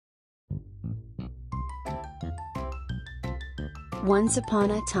Once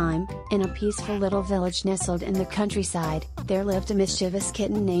upon a time, in a peaceful little village nestled in the countryside, there lived a mischievous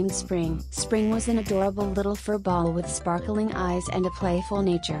kitten named Spring. Spring was an adorable little fur ball with sparkling eyes and a playful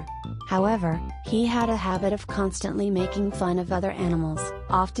nature. However, he had a habit of constantly making fun of other animals,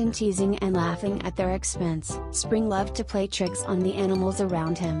 often teasing and laughing at their expense. Spring loved to play tricks on the animals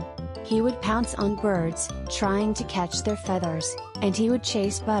around him. He would pounce on birds, trying to catch their feathers, and he would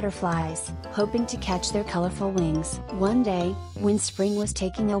chase butterflies, hoping to catch their colorful wings. One day, when Spring was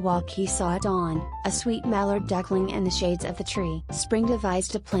taking a walk, he saw Dawn, a sweet mallard duckling in the shades of the tree. Spring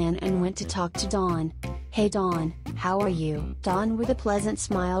devised a plan and went to talk to Dawn. "Hey Dawn, how are you?" Dawn with a pleasant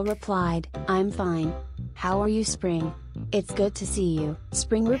smile replied, "I'm fine. How are you, Spring? It's good to see you."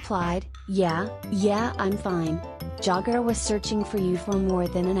 Spring replied, Yeah, I'm fine. Jogger was searching for you for more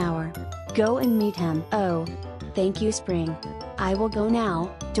than an hour. Go and meet him." "Oh. Thank you, Spring. I will go now,"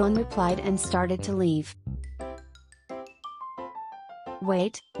 Dawn replied and started to leave.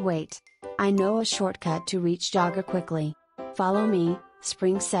 Wait. I know a shortcut to reach Jogger quickly. Follow me,"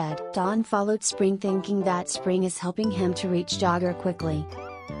 Spring said. Dawn followed Spring, thinking that Spring is helping him to reach Jogger quickly.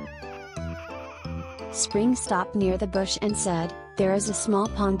 Spring stopped near the bush and said, "There is a small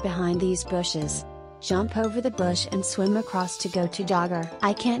pond behind these bushes. Jump over the bush and swim across to go to Jogger."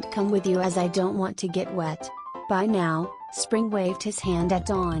 "I can't come with you as I don't want to get wet. Bye now," Spring waved his hand at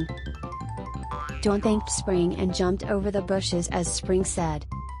Dawn. Dawn thanked Spring and jumped over the bushes as Spring said.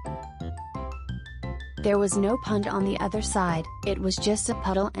 There was no pond on the other side, it was just a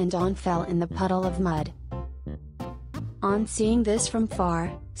puddle, and Dawn fell in the puddle of mud. On seeing this from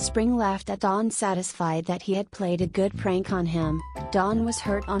far, Spring laughed at Dawn, satisfied that he had played a good prank on him. Dawn was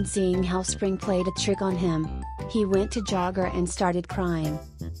hurt on seeing how Spring played a trick on him. He went to Jogger and started crying.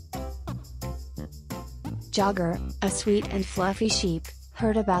 Jogger, a sweet and fluffy sheep,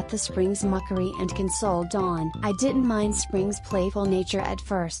 heard about the Spring's mockery and consoled Dawn. "I didn't mind Spring's playful nature at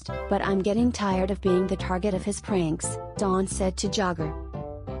first, but I'm getting tired of being the target of his pranks," Dawn said to Jogger.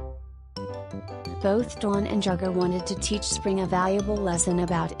 Both Dawn and Jogger wanted to teach Spring a valuable lesson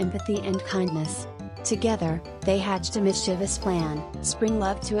about empathy and kindness. Together, they hatched a mischievous plan. Spring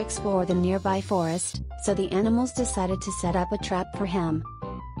loved to explore the nearby forest, so the animals decided to set up a trap for him.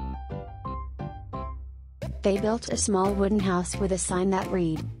 They built a small wooden house with a sign that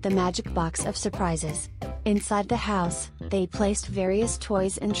read, "The Magic Box of Surprises." Inside the house, they placed various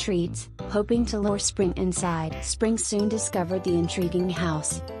toys and treats, hoping to lure Spring inside. Spring soon discovered the intriguing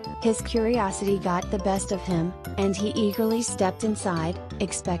house. His curiosity got the best of him, and he eagerly stepped inside,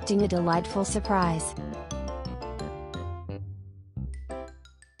 expecting a delightful surprise.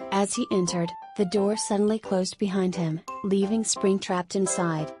 As he entered, the door suddenly closed behind him, leaving Spring trapped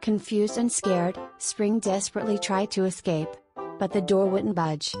inside. Confused and scared, Spring desperately tried to escape, but the door wouldn't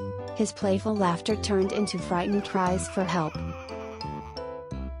budge. His playful laughter turned into frightened cries for help.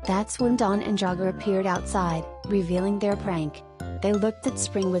 That's when Dawn and Jogger appeared outside, revealing their prank. They looked at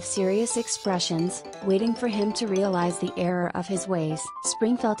Spring with serious expressions, waiting for him to realize the error of his ways.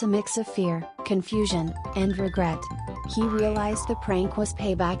 Spring felt a mix of fear, confusion, and regret. He realized the prank was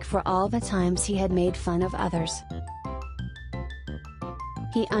payback for all the times he had made fun of others.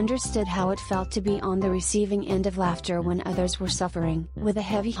 He understood how it felt to be on the receiving end of laughter when others were suffering. With a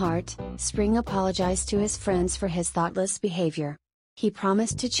heavy heart, Spring apologized to his friends for his thoughtless behavior. He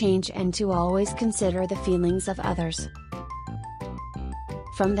promised to change and to always consider the feelings of others.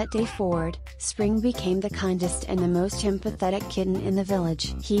 From that day forward, Spring became the kindest and the most empathetic kitten in the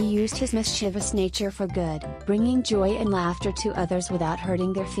village. He used his mischievous nature for good, bringing joy and laughter to others without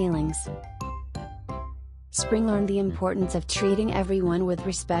hurting their feelings. Spring learned the importance of treating everyone with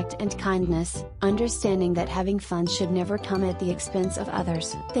respect and kindness, understanding that having fun should never come at the expense of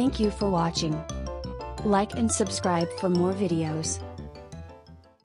others. Thank you for watching. Like and subscribe for more videos.